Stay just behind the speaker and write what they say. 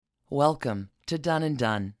Welcome to Done and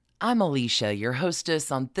Done. I'm Alicia, your hostess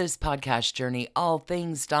on this podcast journey, All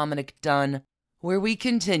Things Dominic Dunn, where we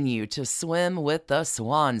continue to swim with the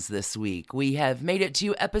Swans this week. We have made it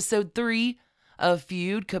to episode 3 of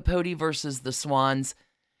Feud, Capote versus the Swans.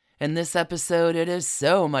 In this episode, it is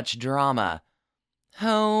so much drama.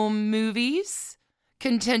 Home movies,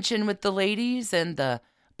 contention with the ladies, and the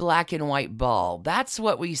black and white ball. That's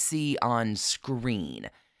what we see on screen.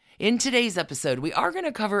 In today's episode, we are going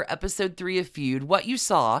to cover episode 3 of Feud, what you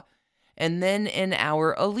saw, and then in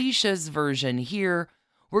our Alicia's version here,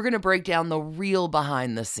 we're going to break down the real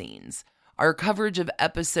behind the scenes. Our coverage of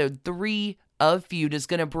episode 3 of Feud is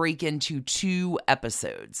going to break into 2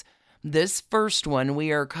 episodes. This first one,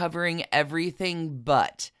 we are covering everything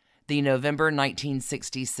but the November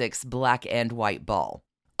 1966 black and white ball.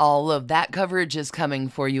 All of that coverage is coming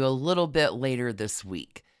for you a little bit later this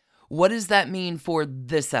week. What does that mean for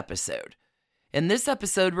this episode? In this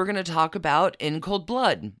episode, we're going to talk about In Cold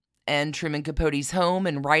Blood and Truman Capote's home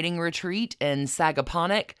and writing retreat in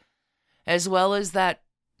Sagaponack, as well as that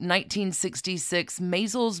 1966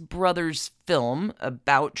 Maysles Brothers film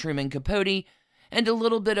about Truman Capote, and a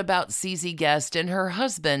little bit about CZ Guest and her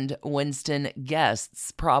husband, Winston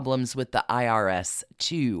Guest's problems with the IRS,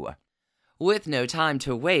 too. With no time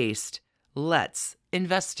to waste, let's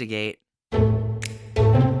investigate.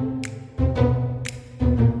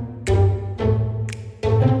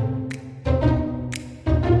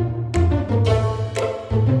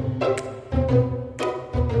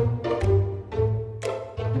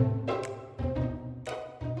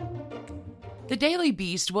 The Daily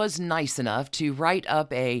Beast was nice enough to write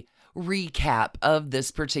up a recap of this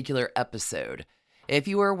particular episode. If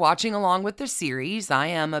you are watching along with the series, I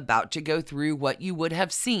am about to go through what you would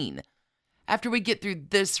have seen. After we get through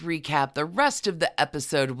this recap, the rest of the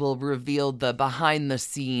episode will reveal the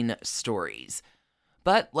behind-the-scene stories.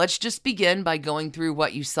 But let's just begin by going through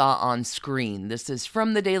what you saw on screen. This is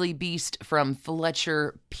from the Daily Beast from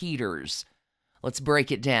Fletcher Peters. Let's break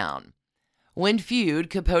it down. When Feud,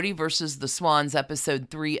 Capote versus the Swans episode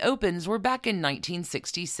 3 opens, we're back in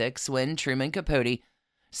 1966 when Truman Capote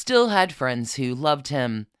still had friends who loved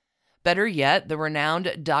him. Better yet, the renowned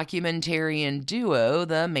documentarian duo,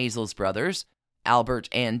 the Maysles brothers, Albert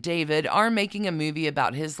and David, are making a movie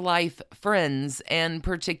about his life, friends, and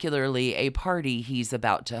particularly a party he's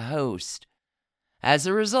about to host. As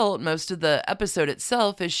a result, most of the episode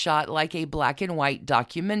itself is shot like a black and white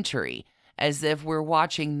documentary, as if we're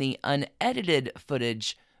watching the unedited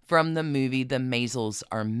footage from the movie the Maysles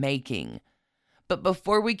are making. But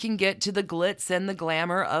before we can get to the glitz and the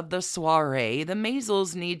glamour of the soiree, the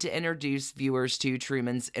Maysles need to introduce viewers to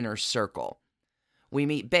Truman's inner circle. We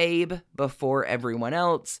meet Babe before everyone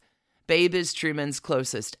else. Babe is Truman's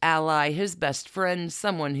closest ally, his best friend,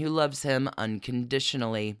 someone who loves him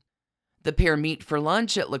unconditionally. The pair meet for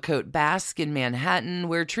lunch at Lacote Basque in Manhattan,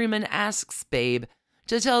 where Truman asks Babe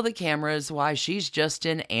to tell the cameras why she's just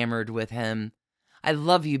enamored with him. "I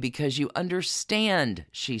love you because you understand,"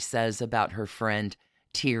 she says about her friend,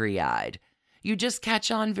 teary-eyed. "You just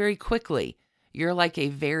catch on very quickly. You're like a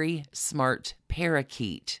very smart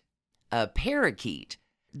parakeet." A parakeet?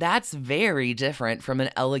 That's very different from an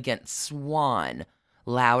elegant swan.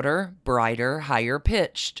 Louder, brighter, higher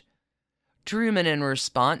pitched. Truman, in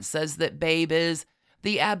response, says that Babe is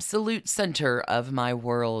the absolute center of my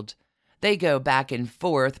world. They go back and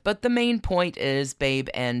forth, but the main point is Babe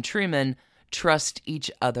and Truman trust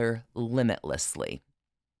each other limitlessly.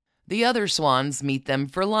 The other Swans meet them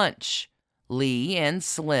for lunch. Lee and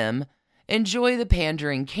Slim enjoy the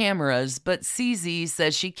pandering cameras, but CZ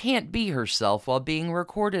says she can't be herself while being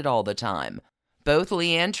recorded all the time. Both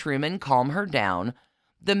Lee and Truman calm her down.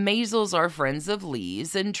 The Maysles are friends of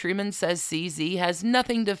Lee's, and Truman says CZ has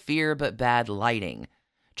nothing to fear but bad lighting.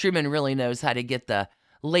 Truman really knows how to get the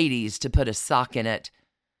ladies to put a sock in it,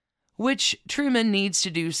 which Truman needs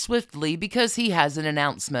to do swiftly because he has an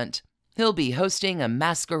announcement. He'll be hosting a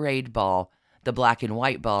masquerade ball, the black and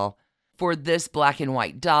white ball, for this black and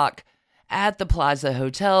white doc at the Plaza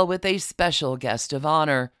Hotel with a special guest of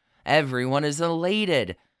honor. Everyone is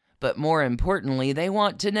elated, but more importantly, they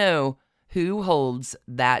want to know who holds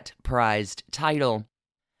that prized title.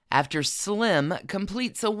 After Slim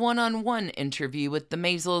completes a one-on-one interview with the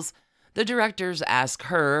Maysles, the directors ask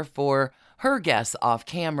her for her guess off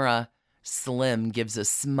camera. Slim gives a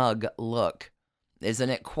smug look. Isn't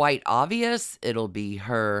it quite obvious? It'll be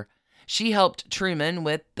her. She helped Truman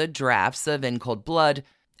with the drafts of In Cold Blood,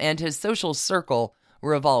 and his social circle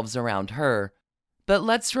revolves around her. But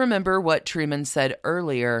let's remember what Truman said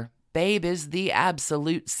earlier. Babe is the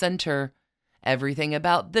absolute center. Everything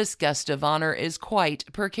about this guest of honor is quite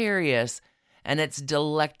precarious, and it's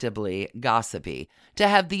delectably gossipy to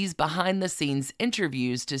have these behind-the-scenes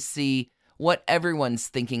interviews to see what everyone's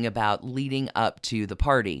thinking about leading up to the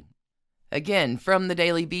party. Again, from the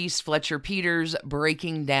Daily Beast, Fletcher Peters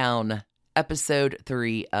breaking down episode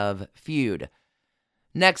 3 of Feud.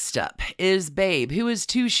 Next up is Babe, who is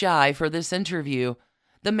too shy for this interview.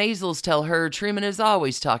 The Maisels tell her Truman is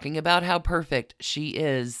always talking about how perfect she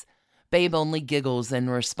is. Babe only giggles in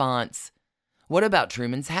response. What about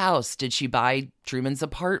Truman's house? Did she buy Truman's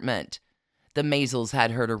apartment? The Maisels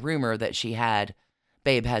had heard a rumor that she had.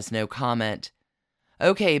 Babe has no comment.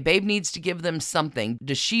 Okay, Babe needs to give them something.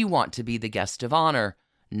 Does she want to be the guest of honor?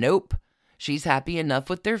 Nope. She's happy enough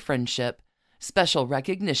with their friendship. Special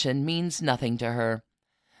recognition means nothing to her.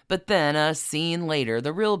 But then, a scene later,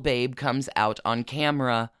 the real Babe comes out on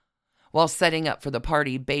camera. While setting up for the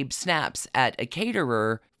party, Babe snaps at a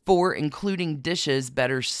caterer for including dishes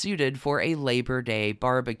better suited for a Labor Day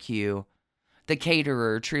barbecue. The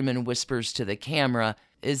caterer, Truman whispers to the camera,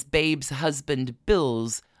 is Babe's husband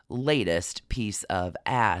Bill's latest piece of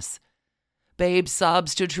ass. Babe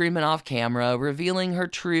sobs to Truman off camera, revealing her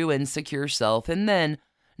true insecure self, and then,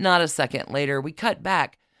 not a second later, we cut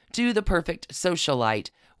back to the perfect socialite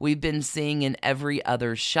we've been seeing in every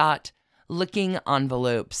other shot, licking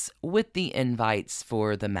envelopes with the invites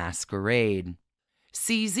for the masquerade.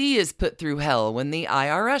 CZ is put through hell when the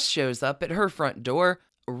IRS shows up at her front door,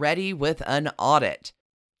 ready with an audit.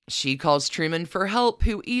 She calls Truman for help,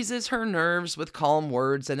 who eases her nerves with calm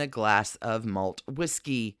words and a glass of malt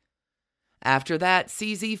whiskey. After that,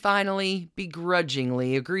 CZ finally,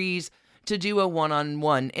 begrudgingly agrees to do a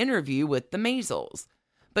one-on-one interview with the Maisels.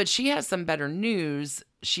 But she has some better news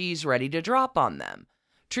she's ready to drop on them.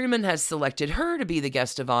 Truman has selected her to be the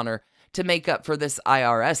guest of honor to make up for this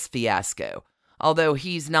IRS fiasco, although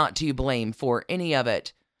he's not to blame for any of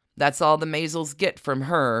it. That's all the Maisels get from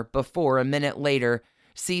her before a minute later,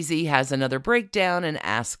 CZ has another breakdown and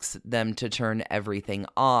asks them to turn everything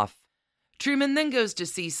off. Truman then goes to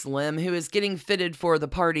see Slim, who is getting fitted for the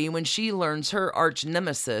party when she learns her arch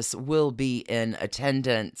nemesis will be in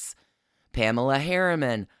attendance. Pamela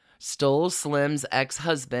Harriman stole Slim's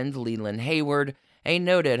ex-husband, Leland Hayward, a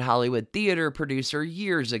noted Hollywood theater producer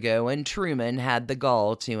years ago, and Truman had the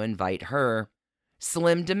gall to invite her.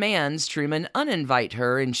 Slim demands Truman uninvite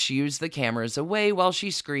her and shoos the cameras away while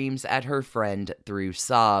she screams at her friend through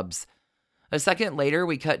sobs. A second later,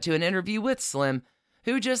 we cut to an interview with Slim,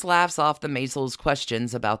 who just laughs off the Maisels'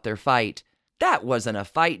 questions about their fight. That wasn't a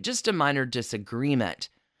fight, just a minor disagreement.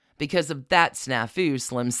 Because of that snafu,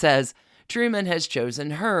 Slim says Truman has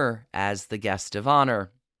chosen her as the guest of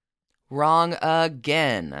honor. Wrong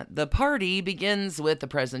again. The party begins with the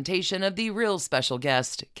presentation of the real special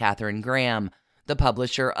guest, Katharine Graham, the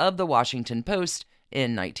publisher of the Washington Post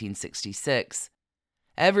in 1966.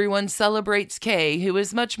 Everyone celebrates Kay, who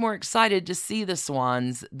is much more excited to see the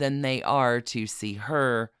Swans than they are to see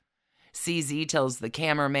her. CZ tells the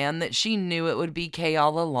cameraman that she knew it would be Kay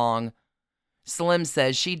all along. Slim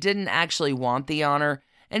says she didn't actually want the honor,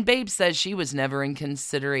 and Babe says she was never in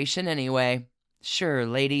consideration anyway. Sure,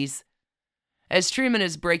 ladies. As Truman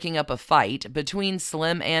is breaking up a fight between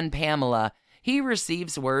Slim and Pamela, he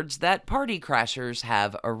receives words that party crashers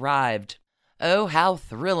have arrived. Oh, how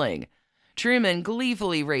thrilling! Truman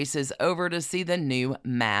gleefully races over to see the new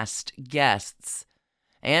masked guests,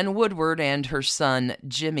 Ann Woodward and her son,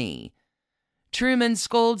 Jimmy. Truman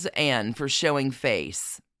scolds Ann for showing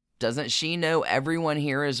face. Doesn't she know everyone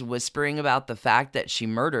here is whispering about the fact that she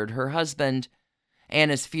murdered her husband?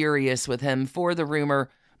 Ann is furious with him for the rumor,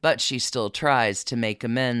 but she still tries to make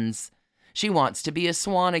amends. She wants to be a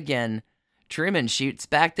swan again. Truman shoots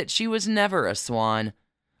back that she was never a swan.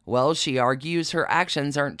 Well, she argues her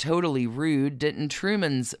actions aren't totally rude. Didn't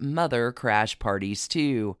Truman's mother crash parties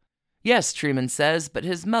too? Yes, Truman says, but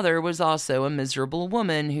his mother was also a miserable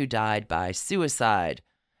woman who died by suicide.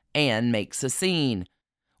 Ann makes a scene.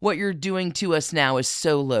 What you're doing to us now is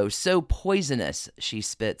so low, so poisonous, she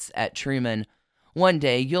spits at Truman. One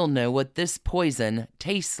day you'll know what this poison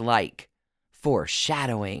tastes like.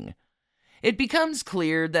 Foreshadowing. It becomes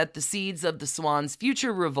clear that the seeds of the Swans'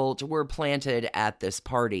 future revolt were planted at this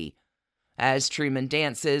party. As Truman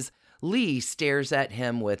dances, Lee stares at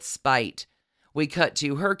him with spite. We cut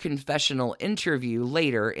to her confessional interview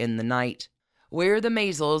later in the night, where the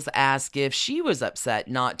Maisels ask if she was upset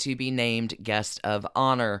not to be named guest of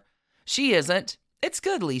honor. She isn't. It's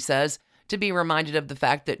good, Lee says, to be reminded of the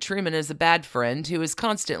fact that Truman is a bad friend who is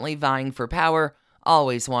constantly vying for power,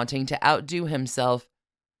 always wanting to outdo himself.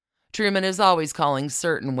 Truman is always calling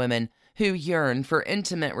certain women who yearn for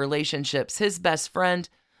intimate relationships his best friend,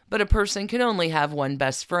 but a person can only have one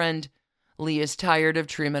best friend. Lee is tired of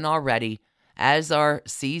Truman already, as are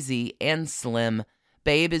CZ and Slim.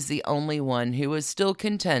 Babe is the only one who is still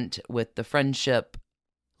content with the friendship.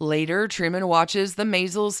 Later, Truman watches the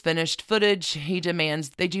Maisels' finished footage. He demands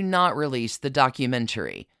they do not release the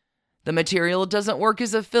documentary. The material doesn't work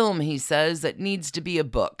as a film, he says. It needs to be a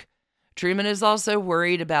book. Truman is also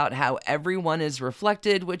worried about how everyone is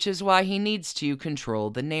reflected, which is why he needs to control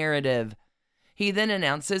the narrative. He then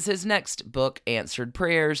announces his next book, Answered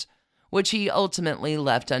Prayers, which he ultimately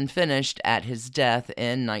left unfinished at his death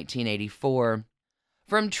in 1984.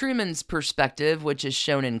 From Truman's perspective, which is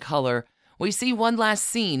shown in color, we see one last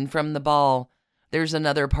scene from the ball. There's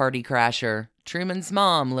another party crasher, Truman's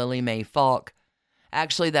mom, Lily Mae Falk.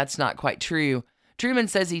 Actually, that's not quite true. Truman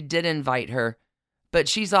says he did invite her, but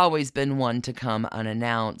she's always been one to come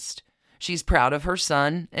unannounced. She's proud of her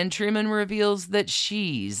son, and Truman reveals that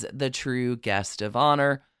she's the true guest of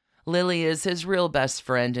honor. Lily is his real best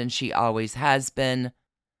friend, and she always has been.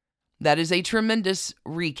 That is a tremendous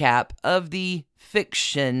recap of the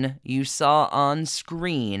fiction you saw on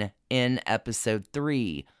screen in episode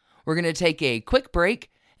 3. We're going to take a quick break,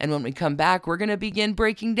 and when we come back, we're going to begin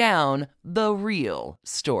breaking down the real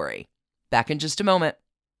story. Back in just a moment.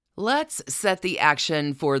 Let's set the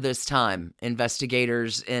action for this time,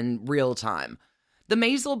 investigators in real time. The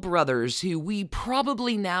Maisel brothers, who we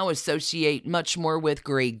probably now associate much more with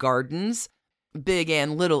Grey Gardens, Big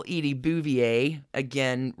and Little Edie Bouvier,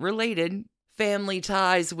 again related, family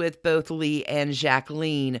ties with both Lee and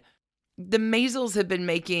Jacqueline. The Maisels have been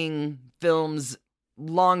making films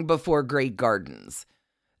long before Grey Gardens.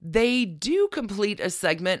 They do complete a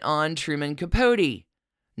segment on Truman Capote,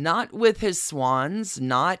 not with his Swans,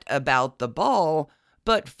 not about the ball,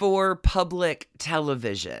 but for public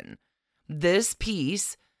television. This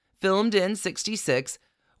piece, filmed in '66,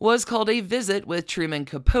 was called A Visit with Truman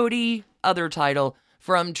Capote, other title,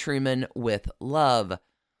 From Truman with Love.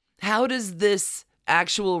 How does this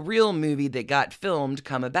actual real movie that got filmed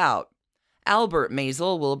come about? Albert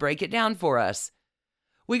Maisel will break it down for us.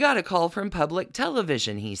 We got a call from public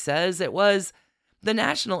television, he says. It was the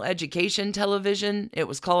National Education Television, it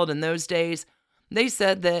was called in those days. They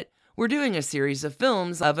said that we're doing a series of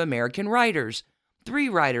films of American writers. 3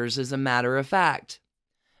 writers, as a matter of fact.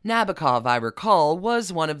 Nabokov, I recall,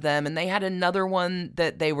 was one of them, and they had another one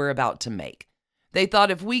that they were about to make. They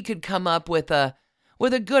thought if we could come up with a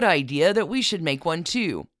good idea that we should make one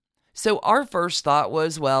too. So our first thought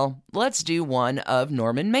was, well, let's do one of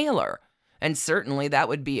Norman Mailer. And certainly that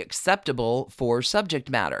would be acceptable for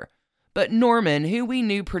subject matter. But Norman, who we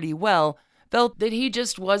knew pretty well, felt that he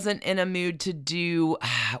just wasn't in a mood to do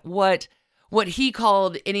what he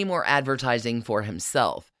called any more advertising for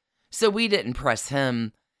himself. So we didn't press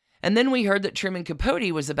him. And then we heard that Truman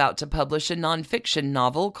Capote was about to publish a nonfiction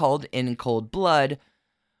novel called In Cold Blood.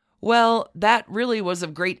 Well, that really was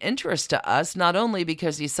of great interest to us, not only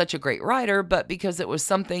because he's such a great writer, but because it was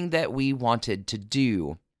something that we wanted to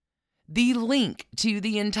do. The link to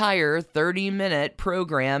the entire 30-minute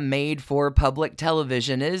program made for public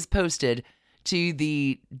television is posted to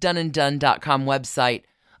the doneanddone.com website,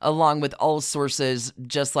 along with all sources,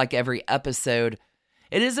 just like every episode.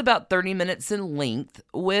 It is about 30 minutes in length,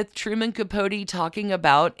 with Truman Capote talking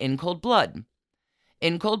about In Cold Blood.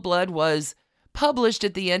 In Cold Blood was published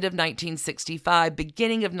at the end of 1965,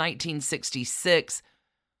 beginning of 1966,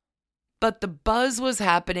 but the buzz was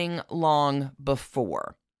happening long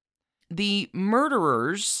before. The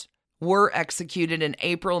murderers were executed in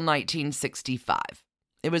April 1965.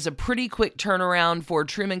 It was a pretty quick turnaround for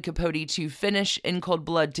Truman Capote to finish In Cold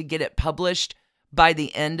Blood to get it published by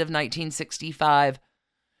the end of 1965.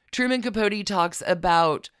 Truman Capote talks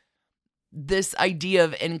about this idea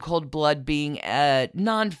of In Cold Blood being a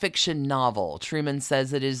nonfiction novel. Truman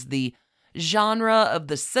says it is the genre of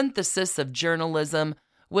the synthesis of journalism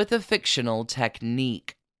with a fictional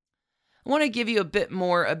technique. I want to give you a bit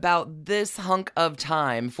more about this hunk of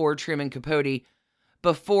time for Truman Capote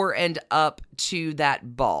before and up to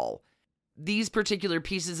that ball. These particular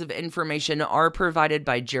pieces of information are provided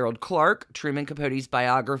by Gerald Clark, Truman Capote's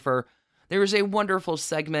biographer. There is a wonderful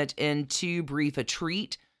segment in Too Brief a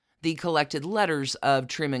Treat, the collected letters of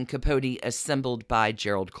Truman Capote assembled by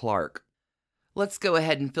Gerald Clark. Let's go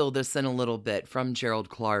ahead and fill this in a little bit from Gerald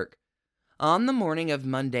Clark. On the morning of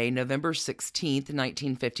Monday, November 16th,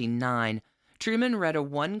 1959, Truman read a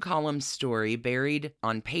one-column story buried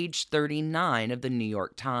on page 39 of the New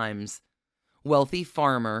York Times. Wealthy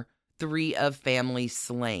farmer, 3 of family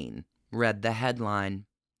slain, read the headline.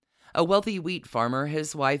 A wealthy wheat farmer,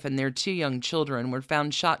 his wife, and their 2 young children were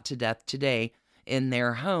found shot to death today in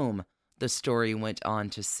their home, the story went on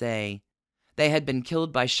to say. They had been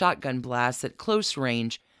killed by shotgun blasts at close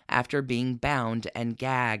range after being bound and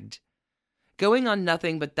gagged. Going on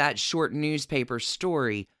nothing but that short newspaper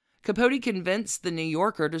story, Capote convinced the New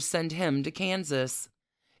Yorker to send him to Kansas.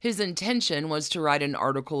 His intention was to write an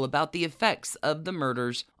article about the effects of the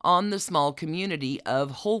murders on the small community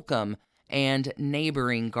of Holcomb and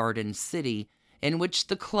neighboring Garden City, in which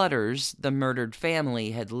the Clutters, the murdered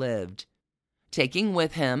family, had lived. Taking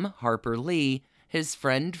with him Harper Lee, his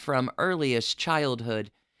friend from earliest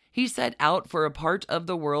childhood, he set out for a part of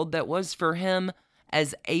the world that was for him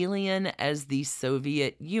as alien as the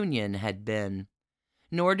Soviet Union had been.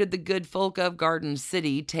 Nor did the good folk of Garden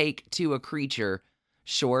City take to a creature,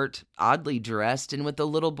 short, oddly dressed, and with a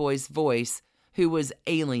little boy's voice, who was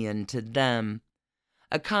alien to them.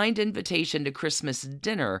 A kind invitation to Christmas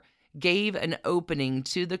dinner gave an opening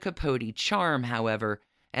to the Capote charm, however,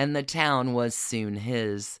 and the town was soon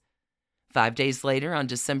his. 5 days later, on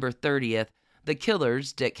December 30th, the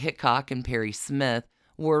killers, Dick Hickok and Perry Smith,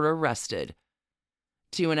 were arrested.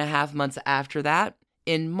 2.5 months after that,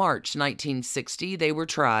 in March 1960, they were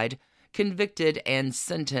tried, convicted, and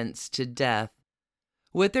sentenced to death.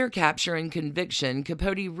 With their capture and conviction,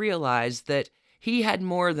 Capote realized that he had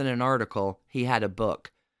more than an article, he had a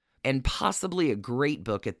book, and possibly a great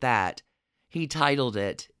book at that. He titled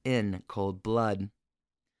it In Cold Blood.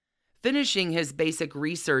 Finishing his basic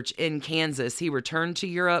research in Kansas, he returned to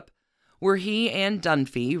Europe, where he and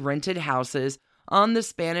Dunphy rented houses on the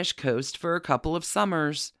Spanish coast for a couple of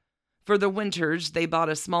summers. For the winters, they bought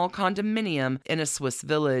a small condominium in a Swiss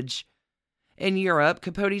village. In Europe,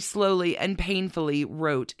 Capote slowly and painfully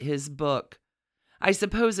wrote his book. "I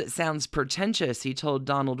suppose it sounds pretentious," he told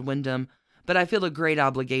Donald Wyndham, "but I feel a great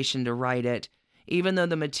obligation to write it, even though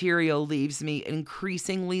the material leaves me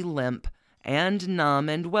increasingly limp and numb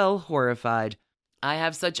and well horrified. I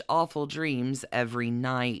have such awful dreams every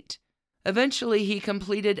night." Eventually, he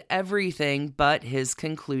completed everything but his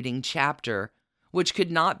concluding chapter, which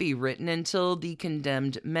could not be written until the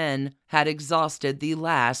condemned men had exhausted the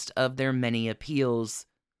last of their many appeals.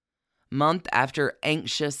 Month after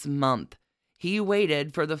anxious month, he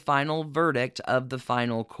waited for the final verdict of the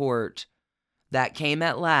final court. That came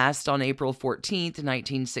at last on April 14th,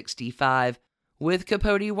 1965. With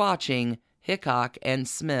Capote watching, Hickok and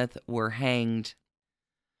Smith were hanged.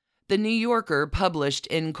 The New Yorker published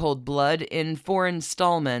In Cold Blood in 4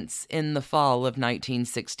 installments in the fall of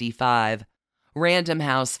 1965. Random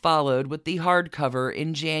House followed with the hardcover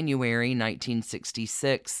in January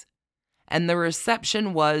 1966. And the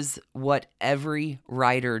reception was what every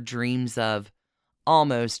writer dreams of: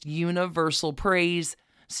 almost universal praise,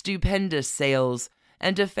 stupendous sales,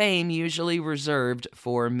 and a fame usually reserved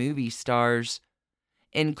for movie stars.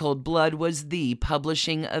 In Cold Blood was the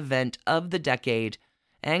publishing event of the decade,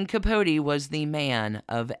 and Capote was the man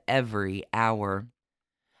of every hour.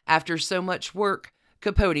 After so much work,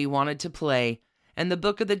 Capote wanted to play, and the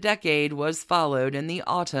book of the decade was followed in the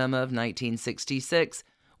autumn of 1966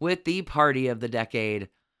 with the party of the decade.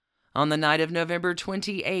 On the night of November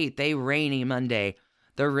 28th, a rainy Monday,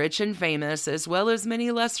 the rich and famous, as well as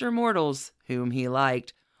many lesser mortals whom he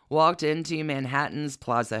liked, walked into Manhattan's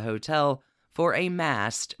Plaza Hotel for a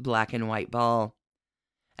masked black and white ball.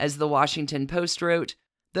 As the Washington Post wrote,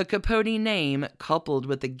 the Capote name, coupled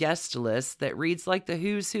with the guest list that reads like the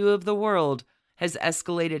who's who of the world, has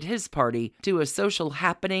escalated his party to a social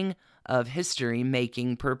happening of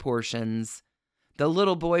history-making proportions. The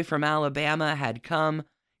little boy from Alabama had come,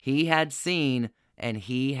 he had seen, and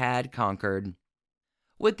he had conquered.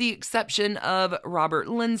 With the exception of Robert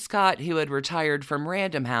Linscott, who had retired from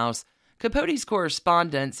Random House, Capote's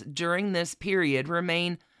correspondence during this period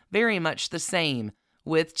remain very much the same,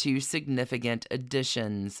 with 2 significant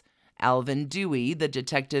additions: Alvin Dewey, the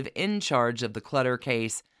detective in charge of the Clutter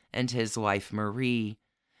case, and his wife Marie.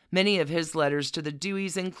 Many of his letters to the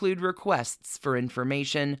Deweys include requests for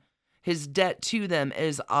information. His debt to them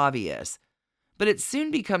is obvious, but it soon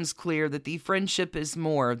becomes clear that the friendship is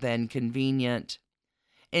more than convenient.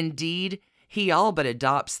 Indeed, he all but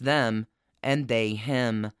adopts them, and they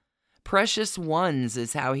him. Precious ones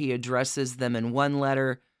is how he addresses them in one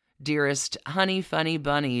letter, dearest honey funny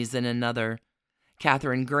bunnies in another.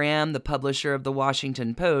 Katharine Graham, the publisher of the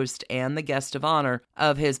Washington Post and the guest of honor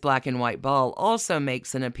of his black and white ball, also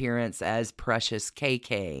makes an appearance as Precious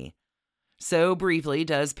KK. So briefly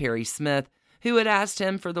does Perry Smith, who had asked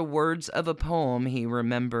him for the words of a poem he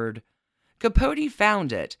remembered. Capote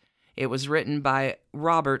found it. It was written by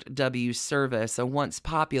Robert W. Service, a once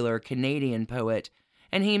popular Canadian poet,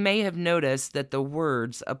 and he may have noticed that the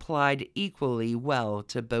words applied equally well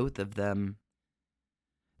to both of them.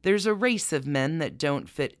 There's a race of men that don't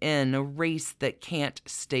fit in, a race that can't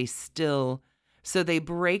stay still, so they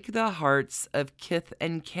break the hearts of kith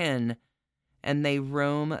and kin, and they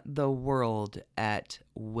roam the world at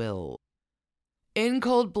will. In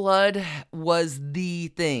Cold Blood was the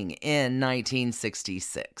thing in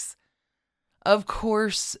 1966. Of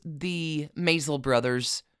course, the Maisel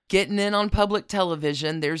brothers getting in on public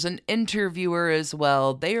television. There's an interviewer as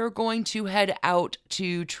well. They are going to head out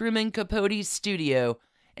to Truman Capote's studio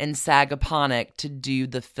in Sagaponack to do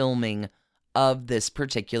the filming of this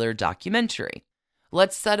particular documentary.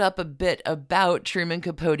 Let's set up a bit about Truman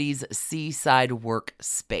Capote's seaside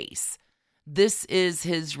workspace. This is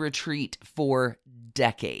his retreat for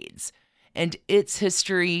decades, and its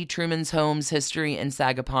history, Truman's home's history in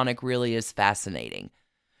Sagaponack, really is fascinating.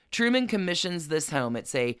 Truman commissions this home.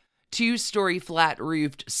 It's a 2-story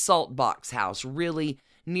flat-roofed salt box house, really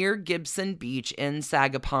near Gibson Beach in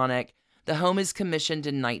Sagaponack. The home is commissioned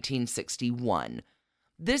in 1961.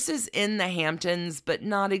 This is in the Hamptons, but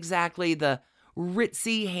not exactly the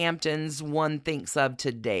ritzy Hamptons one thinks of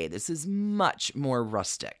today. This is much more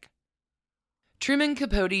rustic. Truman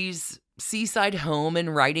Capote's seaside home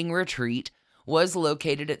and writing retreat was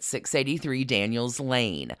located at 683 Daniels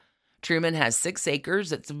Lane. Truman has 6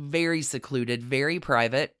 acres. It's very secluded, very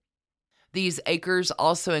private. These acres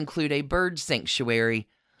also include a bird sanctuary,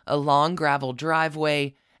 a long gravel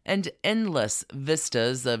driveway, and endless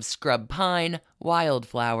vistas of scrub pine,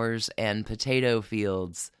 wildflowers, and potato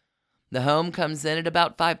fields. The home comes in at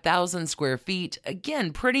about 5,000 square feet.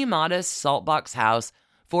 Again, pretty modest saltbox house,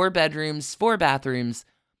 4 bedrooms, 4 bathrooms,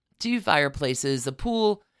 2 fireplaces, a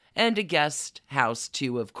pool, and a guest house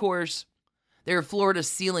too, of course. There are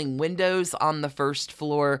floor-to-ceiling windows on the first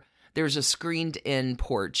floor. There's a screened-in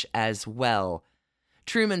porch as well.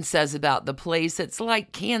 Truman says about the place, it's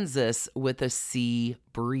like Kansas with a sea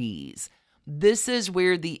breeze. This is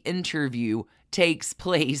where the interview takes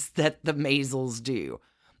place that the Maisels do.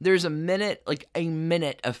 There's a minute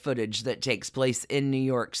of footage that takes place in New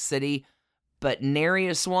York City, but nary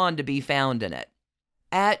a swan to be found in it.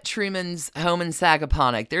 At Truman's home in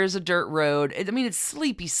Sagaponack, there's a dirt road. It's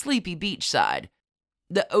sleepy beachside.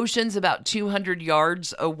 The ocean's about 200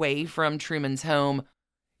 yards away from Truman's home.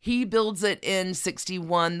 He builds it in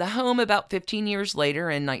 61. The home, about 15 years later,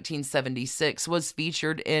 in 1976, was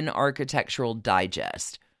featured in Architectural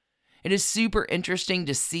Digest. It is super interesting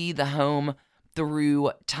to see the home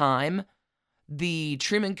through time. The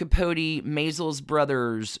Truman Capote Maisel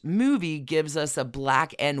Brothers movie gives us a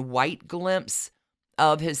black and white glimpse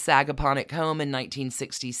of his Sagaponack home in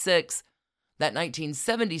 1966. That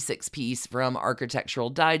 1976 piece from Architectural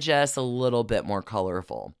Digest, a little bit more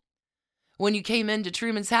colorful. When you came into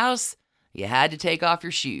Truman's house, you had to take off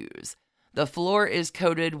your shoes. The floor is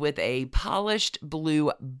coated with a polished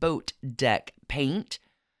blue boat deck paint.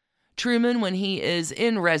 Truman, when he is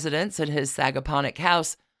in residence at his Sagaponack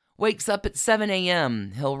house, wakes up at 7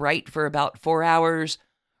 a.m. He'll write for about 4 hours,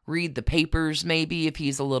 read the papers maybe if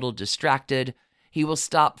he's a little distracted. He will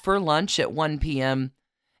stop for lunch at 1 p.m.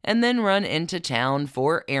 and then run into town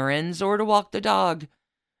for errands or to walk the dog.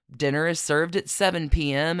 Dinner is served at 7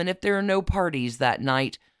 p.m., and if there are no parties that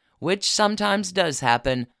night, which sometimes does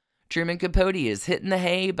happen, Truman Capote is hitting the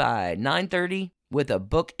hay by 9:30 with a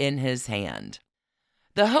book in his hand.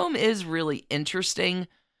 The home is really interesting,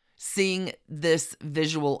 seeing this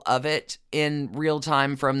visual of it in real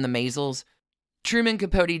time from the Maisels. Truman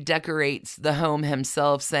Capote decorates the home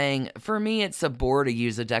himself, saying, "For me, it's a bore to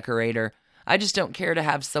use a decorator. I just don't care to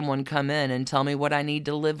have someone come in and tell me what I need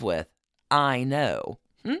to live with. I know."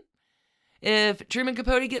 If Truman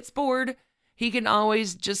Capote gets bored, he can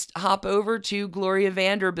always just hop over to Gloria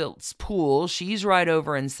Vanderbilt's pool. She's right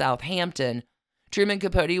over in Southampton. Truman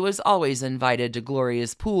Capote was always invited to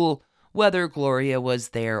Gloria's pool, whether Gloria was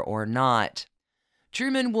there or not.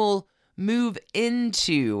 Truman will move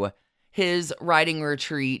into his writing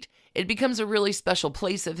retreat. It becomes a really special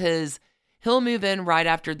place of his. He'll move in right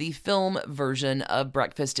after the film version of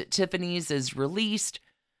Breakfast at Tiffany's is released.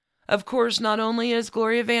 Of course, not only is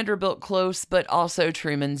Gloria Vanderbilt close, but also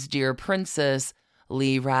Truman's dear princess,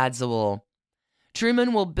 Lee Radziwill.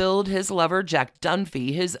 Truman will build his lover, Jack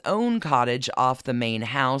Dunphy, his own cottage off the main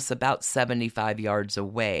house about 75 yards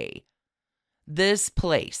away. This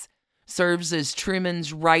place serves as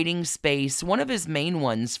Truman's writing space, one of his main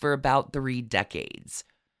ones for about 3 decades.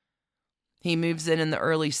 He moves in the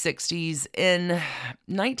early 60s. In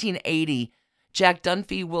 1980, Jack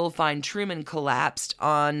Dunphy will find Truman collapsed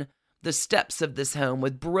on the steps of this home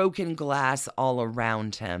with broken glass all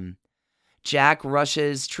around him. Jack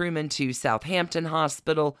rushes Truman to Southampton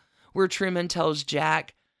Hospital, where Truman tells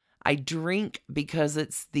Jack, "I drink because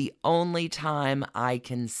it's the only time I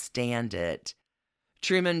can stand it."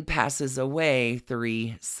 Truman passes away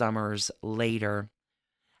 3 summers later.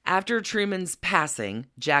 After Truman's passing,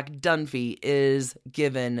 Jack Dunphy is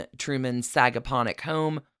given Truman's Sagaponack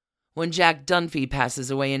home. When Jack Dunphy passes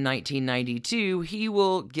away in 1992, he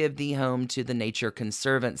will give the home to the Nature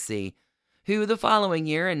Conservancy, who the following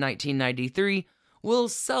year, in 1993, will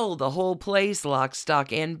sell the whole place, lock,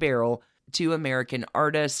 stock, and barrel, to American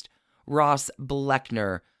artist Ross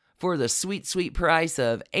Bleckner for the sweet, sweet price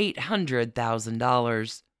of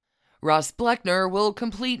 $800,000. Ross Bleckner will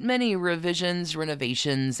complete many revisions,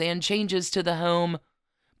 renovations, and changes to the home.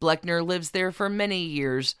 Bleckner lives there for many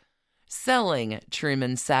years, selling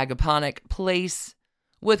Truman's Sagaponack place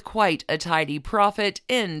with quite a tidy profit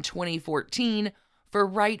in 2014 for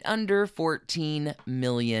right under $14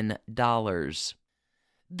 million.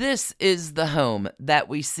 This is the home that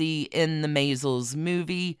we see in the Maisels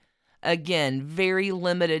movie. Again, very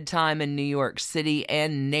limited time in New York City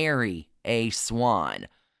and nary a swan.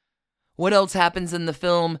 What else happens in the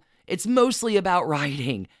film? It's mostly about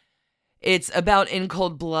writing. It's about In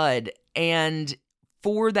Cold Blood. And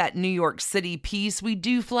for that New York City piece, we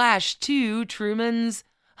do flash to Truman's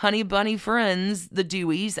honey bunny friends, the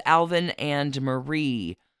Deweys, Alvin and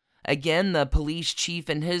Marie. Again, the police chief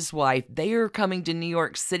and his wife, they are coming to New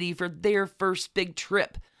York City for their first big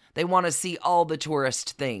trip. They want to see all the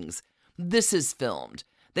tourist things. This is filmed.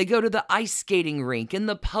 They go to the ice skating rink and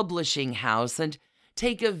the publishing house and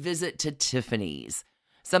take a visit to Tiffany's.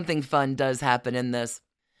 Something fun does happen in this.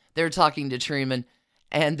 They're talking to Truman,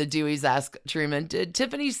 and the Deweys ask Truman, "Did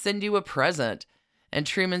Tiffany send you a present?" And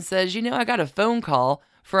Truman says, I got a phone call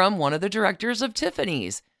from one of the directors of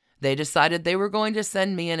Tiffany's. They decided they were going to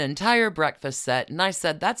send me an entire breakfast set, and I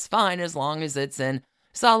said that's fine as long as it's in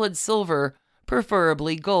solid silver,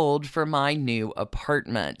 preferably gold, for my new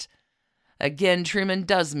apartment. Again, Truman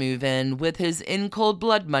does move in with his In Cold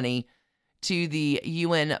Blood money to the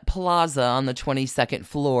UN Plaza on the 22nd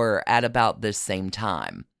floor at about this same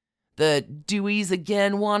time. The Deweys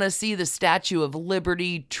again want to see the Statue of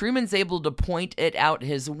Liberty. Truman's able to point it out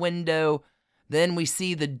his window. Then we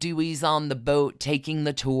see the Deweys on the boat taking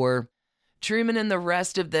the tour. Truman and the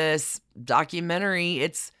rest of this documentary,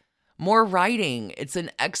 it's more writing. It's an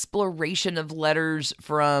exploration of letters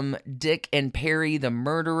from Dick and Perry, the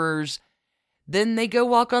murderers. Then they go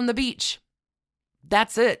walk on the beach.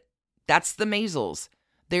 That's it. That's the Maisels.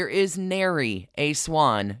 There is nary a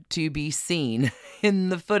swan to be seen in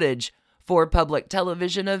the footage for public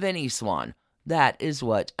television of any swan. That is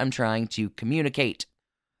what I'm trying to communicate.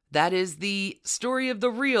 That is the story of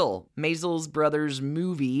the real Maisels Brothers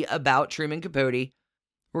movie about Truman Capote.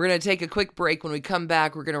 We're going to take a quick break. When we come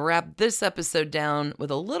back, we're going to wrap this episode down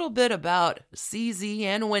with a little bit about CZ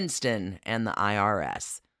and Winston and the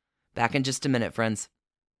IRS. Back in just a minute, friends.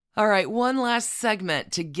 All right, one last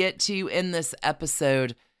segment to get to in this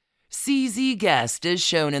episode. CZ Guest is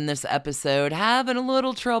shown in this episode having a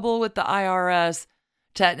little trouble with the IRS.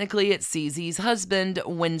 Technically, it's CZ's husband,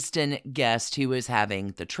 Winston Guest, who is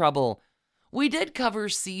having the trouble. We did cover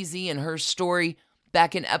CZ and her story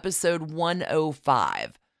back in episode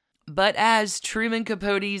 105. But as Truman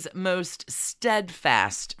Capote's most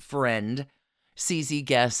steadfast friend, CZ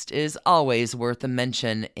Guest is always worth a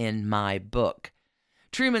mention in my book.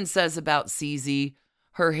 Truman says about CZ,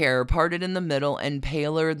 her hair parted in the middle and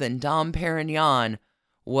paler than Dom Perignon,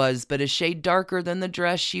 was but a shade darker than the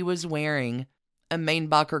dress she was wearing. A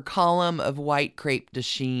Mainbacher column of white crepe de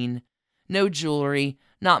chine. No jewelry,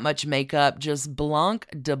 not much makeup, just blanc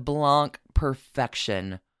de blanc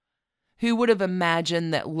perfection. Who would have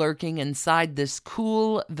imagined that lurking inside this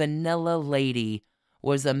cool vanilla lady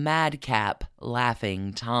was a madcap,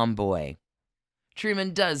 laughing tomboy?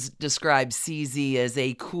 Truman does describe CZ as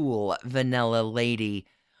a cool vanilla lady.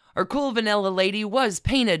 Our cool vanilla lady was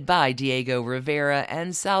painted by Diego Rivera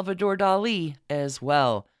and Salvador Dali as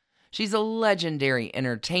well. She's a legendary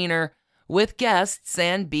entertainer with guests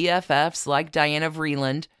and BFFs like Diana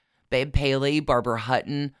Vreeland, Babe Paley, Barbara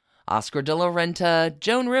Hutton, Oscar de la Renta,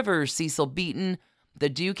 Joan Rivers, Cecil Beaton, the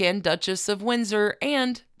Duke and Duchess of Windsor,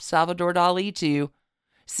 and Salvador Dali too.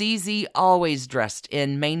 CZ always dressed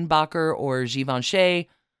in Mainbacher or Givenchy.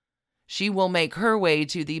 She will make her way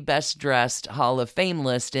to the Best Dressed Hall of Fame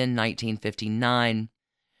list in 1959.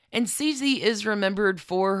 And CZ is remembered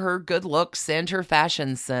for her good looks and her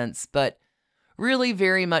fashion sense, but really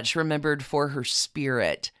very much remembered for her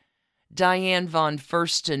spirit. Diane von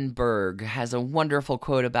Furstenberg has a wonderful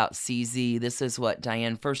quote about CZ. This is what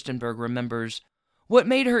Diane Furstenberg remembers. What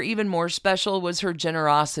made her even more special was her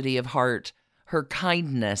generosity of heart, her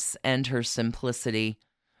kindness, and her simplicity.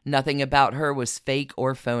 Nothing about her was fake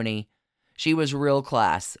or phony. She was real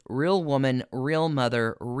class, real woman, real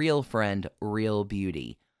mother, real friend, real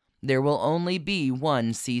beauty. There will only be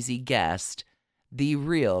one CZ Guest. the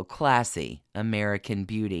real classy American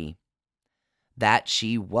beauty. That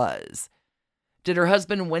she was. Did her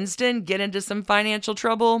husband Winston get into some financial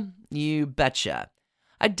trouble? You betcha.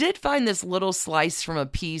 I did find this little slice from a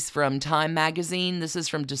piece from Time magazine. This is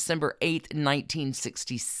from December 8th,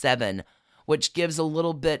 1967, which gives a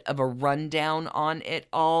little bit of a rundown on it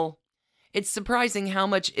all. It's surprising how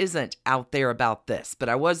much isn't out there about this, but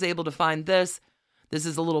I was able to find this. This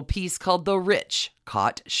is a little piece called The Rich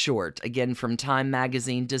Caught Short, again from Time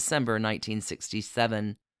magazine, December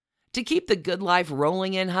 1967. To keep the good life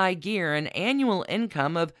rolling in high gear, an annual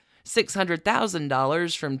income of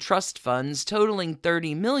 $600,000 from trust funds totaling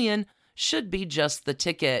 $30 million should be just the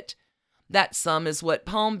ticket. That sum is what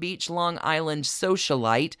Palm Beach, Long Island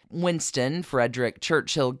socialite Winston Frederick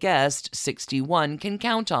Churchill Guest, 61, can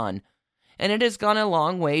count on. And it has gone a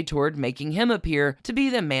long way toward making him appear to be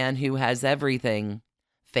the man who has everything.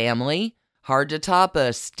 Family? Hard to top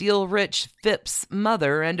a steel-rich Phipps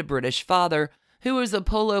mother and a British father who is a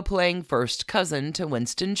polo-playing first cousin to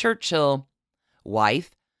Winston Churchill.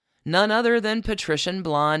 Wife? None other than patrician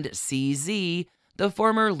blonde CZ, the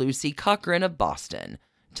former Lucy Cochran of Boston.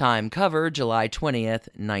 Time cover, July 20th,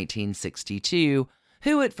 1962,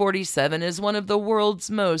 who at 47 is one of the world's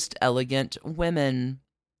most elegant women.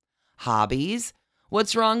 Hobbies?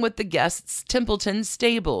 What's wrong with the Guest's Templeton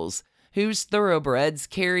stables, whose thoroughbreds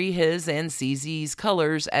carry his and CZ's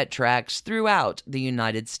colors at tracks throughout the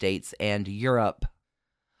United States and Europe?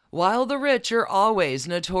 While the rich are always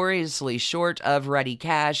notoriously short of ready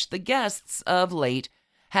cash, the Guests of late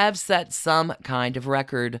have set some kind of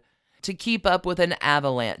record. To keep up with an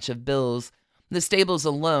avalanche of bills, the stables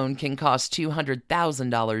alone can cost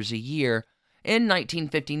 $200,000 a year. In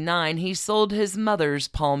 1959, he sold his mother's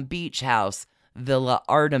Palm Beach house, Villa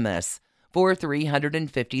Artemis, for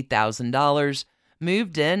 $350,000,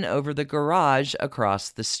 moved in over the garage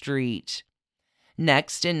across the street.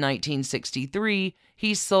 Next, in 1963,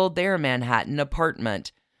 he sold their Manhattan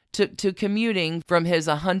apartment, took to commuting from his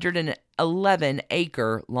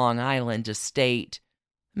 111-acre Long Island estate.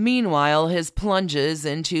 Meanwhile, his plunges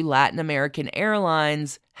into Latin American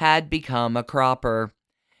airlines had become a cropper.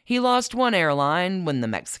 He lost one airline when the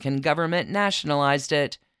Mexican government nationalized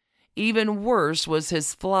it. Even worse was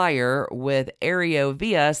his flyer with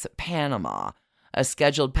Aerovías Panama, a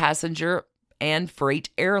scheduled passenger and freight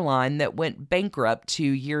airline that went bankrupt 2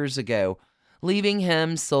 years ago, leaving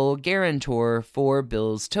him sole guarantor for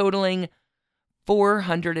bills totaling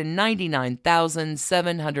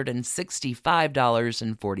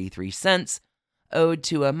 $499,765.43 owed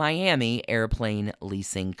to a Miami airplane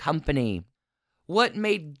leasing company. What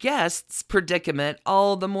made Guest's predicament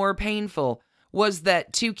all the more painful was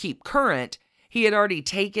that to keep current, he had already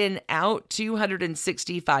taken out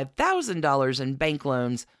 $265,000 in bank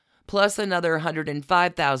loans, plus another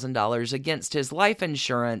 $105,000 against his life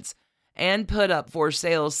insurance, and put up for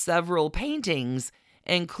sale several paintings,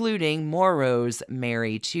 including Moreau's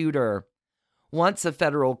Mary Tudor. Once a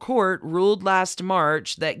federal court ruled last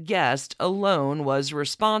March that Guest alone was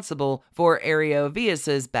responsible for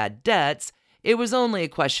Aerovías's bad debts, it was only a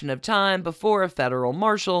question of time before a federal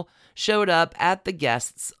marshal showed up at the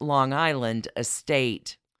Guest's Long Island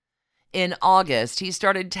estate. In August, he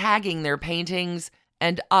started tagging their paintings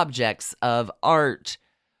and objects of art.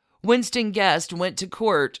 Winston Guest went to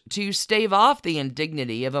court to stave off the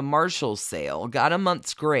indignity of a marshal's sale, got a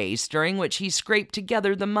month's grace, during which he scraped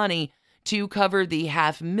together the money to cover the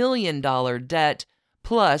 $500,000 debt,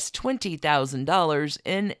 plus $20,000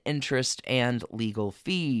 in interest and legal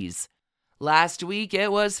fees. Last week,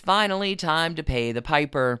 it was finally time to pay the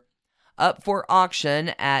piper. Up for auction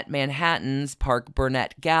at Manhattan's Park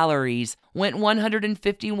Burnett Galleries went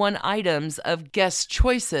 151 items of Guest's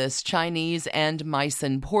choicest Chinese and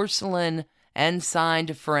Meissen porcelain and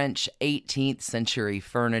signed French 18th century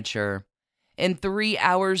furniture. In 3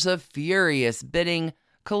 hours of furious bidding,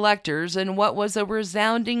 collectors, in what was a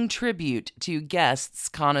resounding tribute to Guest's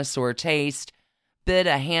connoisseur taste, bid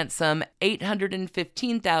a handsome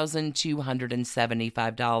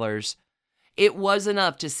 $815,275. It was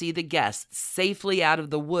enough to see the Guests safely out of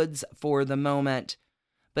the woods for the moment.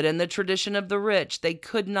 But in the tradition of the rich, they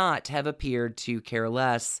could not have appeared to care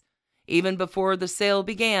less. Even before the sale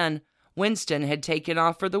began, Winston had taken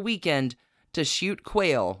off for the weekend to shoot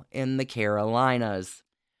quail in the Carolinas.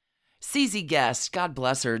 CZ Guest, God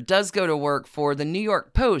bless her, does go to work for the New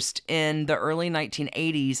York Post in the early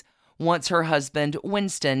 1980s once her husband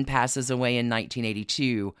Winston passes away in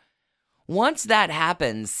 1982. Once that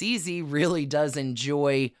happens, CZ really does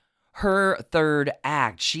enjoy her third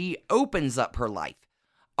act. She opens up her life.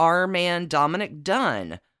 Our man Dominic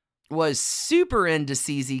Dunn was super into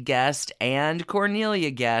CZ Guest and Cornelia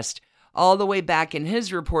Guest, all the way back in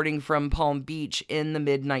his reporting from Palm Beach in the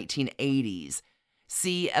mid-1980s.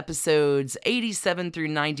 See episodes 87 through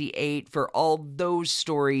 98 for all those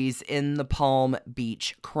stories in the Palm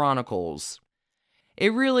Beach Chronicles.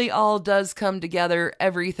 It really all does come together.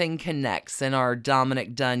 Everything connects in our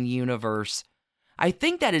Dominick Dunne universe. I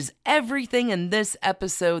think that is everything in this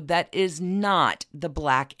episode that is not the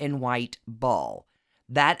black and white ball.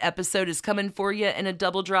 That episode is coming for you in a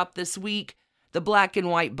double drop this week. The black and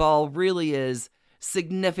white ball really is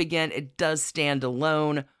significant. It does stand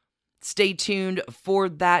alone. Stay tuned for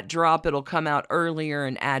that drop. It'll come out earlier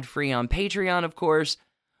and ad-free on Patreon, of course,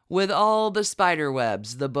 with all the spider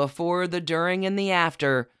webs, the before, the during, and the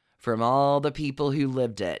after from all the people who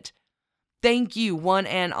lived it. Thank you, one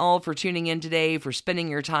and all, for tuning in today, for spending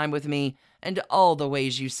your time with me, and all the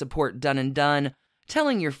ways you support Done and Done,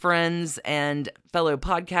 telling your friends and fellow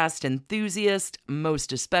podcast enthusiasts,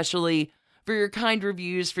 most especially, for your kind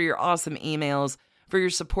reviews, for your awesome emails, for your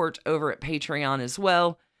support over at Patreon as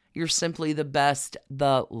well. You're simply the best,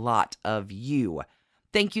 the lot of you.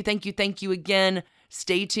 Thank you, thank you, thank you again.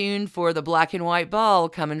 Stay tuned for the black and white ball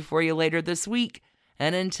coming for you later this week.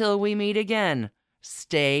 And until we meet again,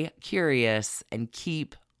 stay curious and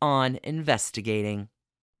keep on investigating.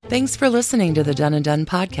 Thanks for listening to the Done and Done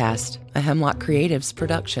podcast, a Hemlock Creatives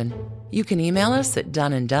production. You can email us at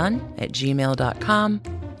doneanddone@gmail.com.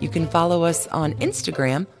 You can follow us on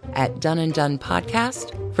Instagram at Done and Done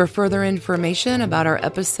Podcast. For further information about our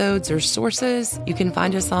episodes or sources, you can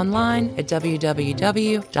find us online at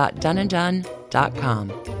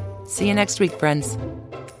www.doneanddone.com. See you next week, friends.